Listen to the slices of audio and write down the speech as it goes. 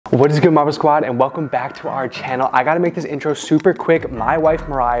What is good, Marble Squad, and welcome back to our channel. I gotta make this intro super quick. My wife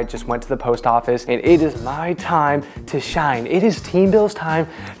Mariah just went to the post office and it is my time to shine. It is Team Bill's time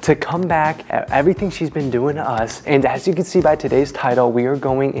to come back at everything she's been doing to us. And as you can see by today's title, we are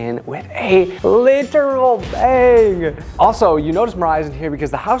going in with a literal bang. Also, you notice Mariah's in here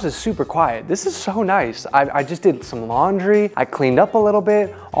because the house is super quiet. This is so nice. I just did some laundry. I cleaned up a little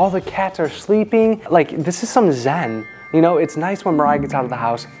bit. All the cats are sleeping. Like, this is some zen. You know, it's nice when Mariah gets out of the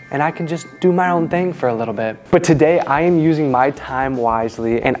house and I can just do my own thing for a little bit. But today I am using my time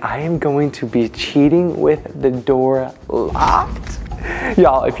wisely and I am going to be cheating with the door locked.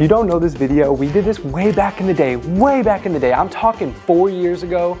 Y'all, if you don't know this video, we did this way back in the day, I'm talking 4 years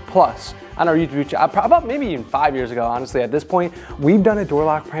ago plus. On our YouTube channel, about maybe even 5 years ago, honestly, at this point. We've done a door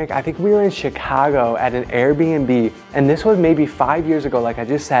lock prank. I think we were in Chicago at an Airbnb, and this was maybe 5 years ago, like I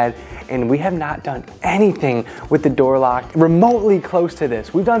just said, and we have not done anything with the door lock remotely close to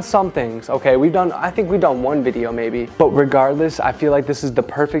this. We've done some things, okay? I think we've done one video maybe, but regardless, I feel like this is the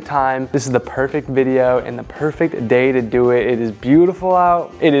perfect time. This is the perfect video and the perfect day to do it. It is beautiful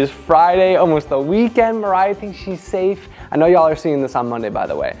out. It is Friday, almost the weekend. Mariah thinks she's safe. I know y'all are seeing this on Monday, by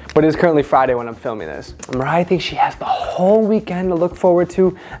the way, but it's currently Friday when I'm filming this. Mariah thinks she has the whole weekend to look forward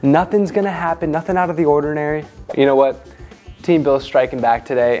to. Nothing's gonna happen, nothing out of the ordinary. You know what? Team Bill's striking back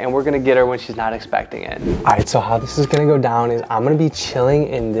today and we're gonna get her when she's not expecting it. All right, so how this is gonna go down is I'm gonna be chilling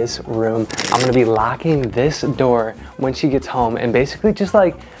in this room. I'm gonna be locking this door when she gets home and basically just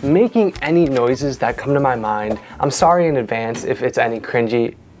like making any noises that come to my mind. I'm sorry in advance if it's any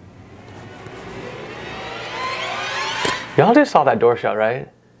cringy. Y'all just saw that door shut, right?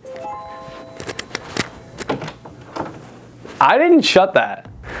 I didn't shut that.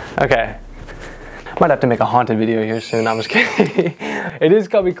 Okay. Might have to make a haunted video here soon. I'm just kidding. It is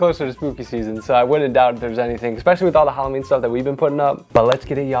coming closer to spooky season, so I wouldn't doubt if there's anything, especially with all the Halloween stuff that we've been putting up. But let's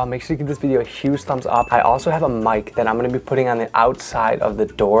get it, y'all. Make sure you give this video a huge thumbs up. I also have a mic that I'm gonna be putting on the outside of the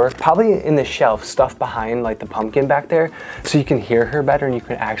door, probably in the shelf, stuffed behind like the pumpkin back there, so you can hear her better and you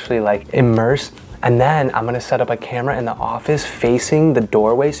can actually like immerse. And then I'm gonna set up a camera in the office facing the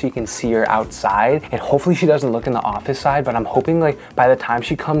doorway so you can see her outside. And hopefully she doesn't look in the office side, but I'm hoping like by the time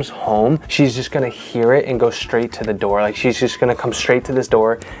she comes home, she's just gonna hear it and go straight to the door. Like she's just gonna come straight to this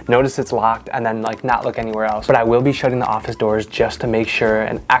door, notice it's locked, and then like not look anywhere else. But I will be shutting the office doors just to make sure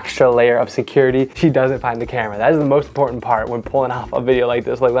an extra layer of security, she doesn't find the camera. That is the most important part when pulling off a video like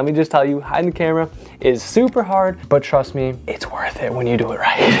this. Like, let me just tell you, hiding the camera is super hard, but trust me, it's worth it when you do it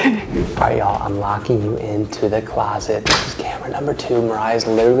right. All right, y'all, I'm locking you into the closet. This is camera number 2. Mariah's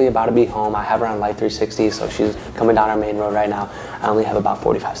literally about to be home. I have her on Light 360, so she's coming down our main road right now. I only have about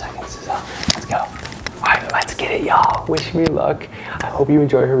 45 seconds, so let's go. All right, let's get it, y'all. Wish me luck. I hope you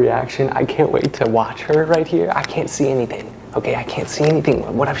enjoy her reaction. I can't wait to watch her right here. I can't see anything, okay? I can't see anything,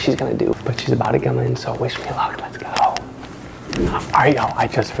 whatever she's gonna do, but she's about to come in, so wish me luck. Let's go. All right, y'all, I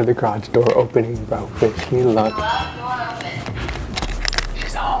just heard the garage door opening, bro. Wish me luck.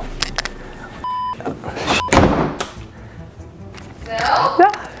 She's home. Bill?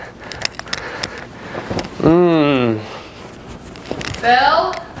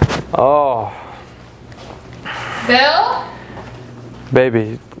 Bill? Oh. Bill?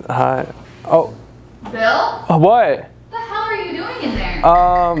 Baby, hi. Oh. Bill? What? What the hell are you doing in there?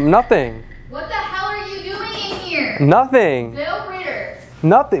 Nothing. What the hell are you doing in here? Nothing. Bill Ritter.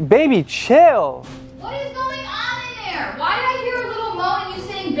 Nothing. Baby, chill. What is going on in there? Why did I hear a little moan and you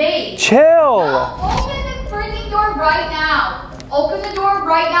saying babe? Chill. No, open the freaking door right now. Open the door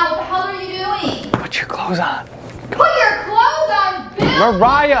right now. What the hell are you doing? Put your clothes on. Put your clothes on, Bill.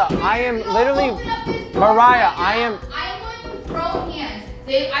 Mariah, I am literally. Mariah, I am. I am going to throw hands.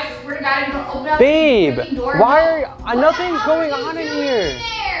 Babe, I swear to God, you don't open up Babe, the freaking door. why are you, nothing's going on in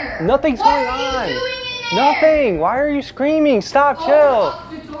here? Nothing's going on. What are you doing in there? Nothing. Why are you screaming? Stop, chill. Up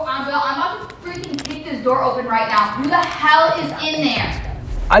the door. I'm about to freaking kick this door open right now. Who the hell is in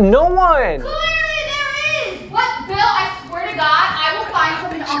there? No one. Clearly there is. What, Bill? I swear to God, I will find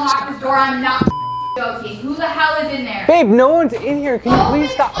something to unlock this door. I'm not joking. Who the hell is in there? Babe, no one's in here. Can you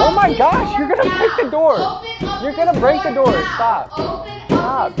please stop? Oh my gosh, you're gonna break the door. You're gonna break the door. Stop.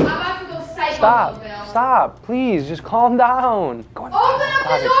 Stop. I'm about to go psycho. Stop. Bill. Stop. Please, just calm down. Open up the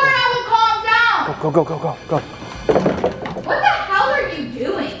door and I will calm down. Go. What the hell are you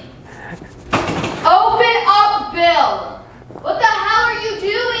doing? Open up, Bill. What the hell are you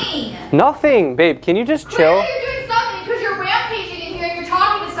doing? Nothing, babe. Can you just chill? Clearly you're doing something because you're rampaging in here and you're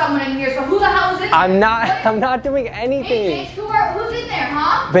talking to someone in here. So who the hell is in there? I'm not doing anything. Hey, who's in there,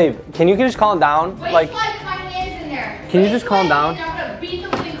 huh? Babe, can you just calm down? Wait, Like, till I get my hands in there. can you just calm down? I'm gonna beat the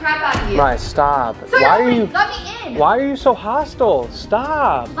living crap out of you. Mariah, stop. So Why are you? Let me in. in. Why are you so hostile?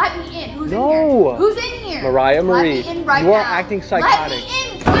 Stop. Let me in. Who's No. in here? Who's in here? Mariah Marie, Let me in right you are now. acting psychotic. Let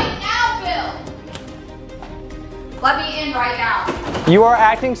me in right now, Bill. Let me in right now. You are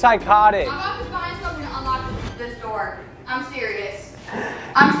acting psychotic. I'm about to find something to unlock this door. I'm serious.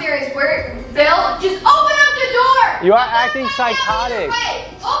 I'm serious. Bill, just open up the door. You are acting psychotic.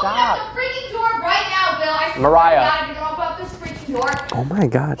 Open up the freaking door right now, Bill. I swear Mariah. to God, if you don't open up this freaking door. Oh my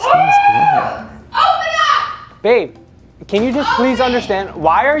God, stop. Open up! Babe, can you just please understand?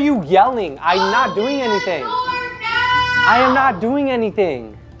 Why are you yelling? I'm not doing Open anything. the door now. I am not doing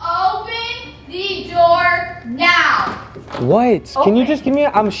anything. Open the door now. What? Can you Open. just give me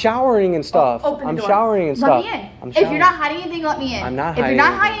I'm showering and stuff. Open the I'm door. showering and stuff. Let me in. I'm If you're showering. not hiding anything, let me in. I'm not If hiding you're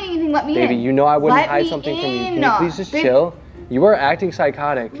not anything. hiding anything, let me in. Baby, you know I wouldn't Let hide me something from you. Can in. you please just Baby. chill? You are acting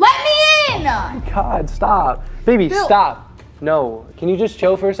psychotic. Let me in. God, stop. Baby, Bill. stop. No. Can you just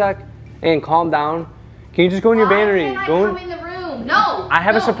chill for a sec and calm down? Can you just go in your vanity? Why can't I Go come in the room? No. I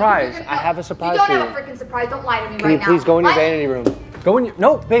have a no, surprise. you're I have a surprise You don't for have you. a freaking surprise. Don't lie to me Can right you now. please go in your Let- vanity room? Go in your,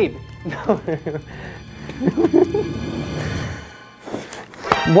 no, babe. No.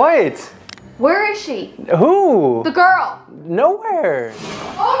 What? Where is she? Who? The girl. Nowhere.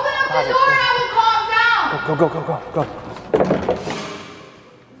 Open up the door and I will calm down. Go.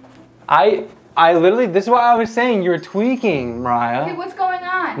 I literally, this is what I was saying. You're tweaking, Mariah. Okay, what's going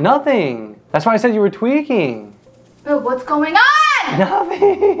on? Nothing. That's why I said you were tweaking. Bill, what's going on?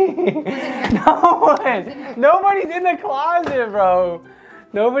 Nothing. No one. Nobody's in the closet, bro.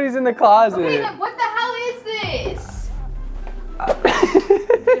 Nobody's in the closet. Okay, then what the hell is this?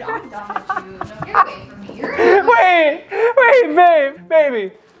 Dude, I'm done with you. No, get away from me. You're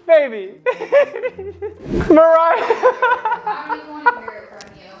Wait, baby. Mariah. I don't even want to hear it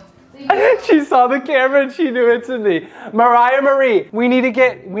from you. Leave me alone. She saw the camera and she knew instantly. Mariah Marie, we need to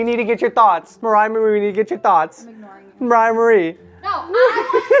get your thoughts. Mariah Marie, we need to get your thoughts. I'm ignoring you. Mariah Marie. No, I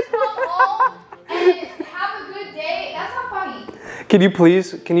want to go home and have a good day. That's not funny. Can you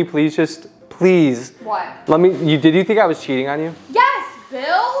please just please What? did you think I was cheating on you? Yes,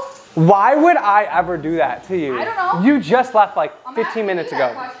 Bill. Why would I ever do that to you? I don't know. You just left like I'm 15 asking minutes you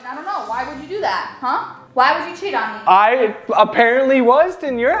that ago. question. I don't know. Why would you do that? Huh? Why would you cheat on me? I apparently was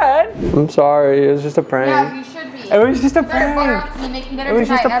in your head. I'm sorry, it was just a prank. Yeah, you should be. It was just a Better butter prank. up to me, make me It better was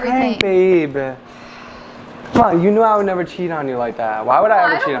tonight just a and everything. prank, babe. Come on, you knew I would never cheat on you like that. Why would I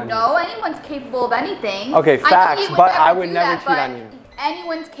ever cheat on you? I don't know. Anyone's capable of anything. Okay, I know facts, you but I never would do never that, cheat but on you.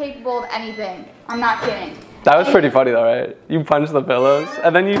 Anyone's capable of anything. I'm not kidding. That was pretty funny though, right? You punched the pillows,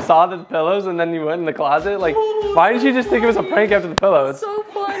 and then you saw the pillows, and then you went in the closet. Like, why didn't you just think it was a prank after the pillows? So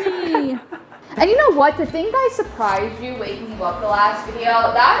funny. And you know what? To think I surprised you waking you up the last video,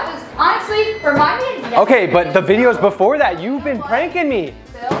 that was honestly reminded me. Okay, but the videos before that, you've been pranking me.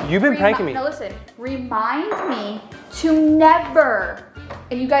 Bill, You've been pranking me. No, listen. Remind me to never,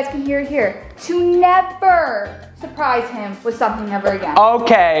 and you guys can hear it here, to never surprise him with something ever again.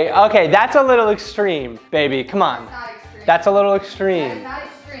 Okay, that's a little extreme, baby. Come on. Not extreme. That's a little That is extreme. not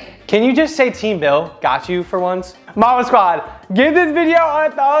extreme. Can you just say Team Bill got you for once? Mama Squad, give this video a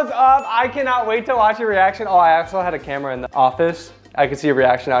thumbs up. I cannot wait to watch your reaction. Oh, I also had a camera in the office. I could see a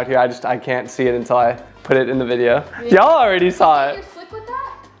reaction out here. I can't see it until I put it in the video. Y'all already saw You're it. slick with that?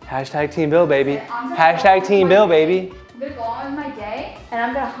 Hashtag Team Bill, baby. I'm gonna Hashtag go Team on Bill, my day. baby. I'm gonna go on with my day and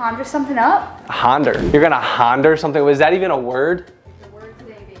I'm gonna Honda something up. Honder. You're gonna Honder something. Was that even a word? It's a word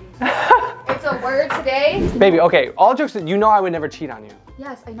today, baby. It's a word today. Baby, okay, all jokes, you know I would never cheat on you.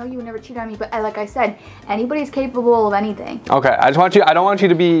 Yes, I know you would never cheat on me, but like I said, anybody's capable of anything. Okay, I don't want you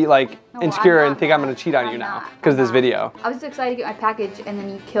to be like No, insecure I'm and not. think I'm gonna cheat on you I'm now not. because of I'm this not. video. I was just excited to get my package and then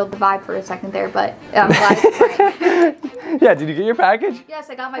you killed the vibe for a second there, but I'm glad it's fine. Yeah, did you get your package?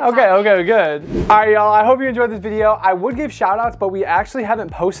 Yes, I got my Okay, package. good. All right, y'all, I hope you enjoyed this video. I would give shout outs, but we actually haven't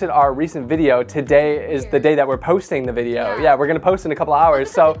posted our recent video. Today is the day that we're posting the video. Yeah. Yeah, we're gonna post in a couple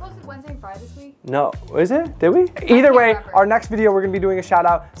hours, so. We posted Wednesday and Friday this week. No, is it? Did we? Either way, remember. our next video, we're gonna be doing a shout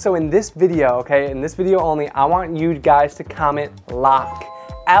out. So in this video, okay, in this video only, I want you guys to comment LOCK.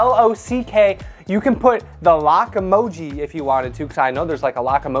 L-O-C-K. You can put the lock emoji if you wanted to, because I know there's like a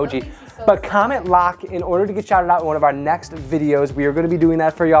lock emoji. But comment LOCK in order to get shouted out in one of our next videos. We are gonna be doing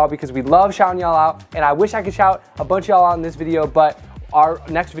that for y'all because we love shouting y'all out. And I wish I could shout a bunch of y'all out in this video, but our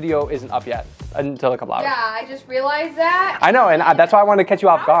next video isn't up yet until a couple hours. Yeah, I just realized that. I know, and that's why I wanted to catch you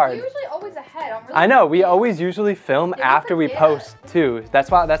off guard. I'm usually always ahead. I don't really I know, we always usually film you after we forget? post too. That's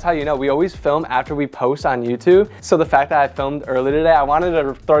how you know. We always film after we post on YouTube. So the fact that I filmed early today, I wanted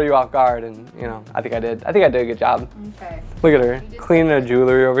to throw you off guard, and you know, I think I did. I think I did a good job. Okay. Look at her, cleaning her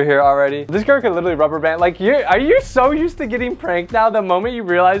jewelry over here already. This girl could literally rubber band. Like, are you so used to getting pranked now? The moment you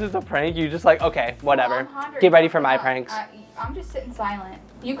realize it's a prank, you just like, okay, whatever. Well, Get ready for my pranks. I'm just sitting silent.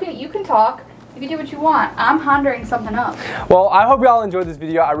 You can talk. You can do what you want. I'm pondering something up. Well, I hope you all enjoyed this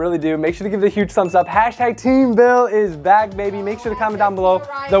video. I really do. Make sure to give it a huge thumbs up. Hashtag Team Bill is back, baby. Make sure to comment down below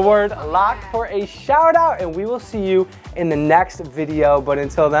the word locked for a shout out, and we will see you in the next video. But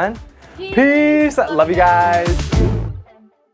until then, peace. Love you guys.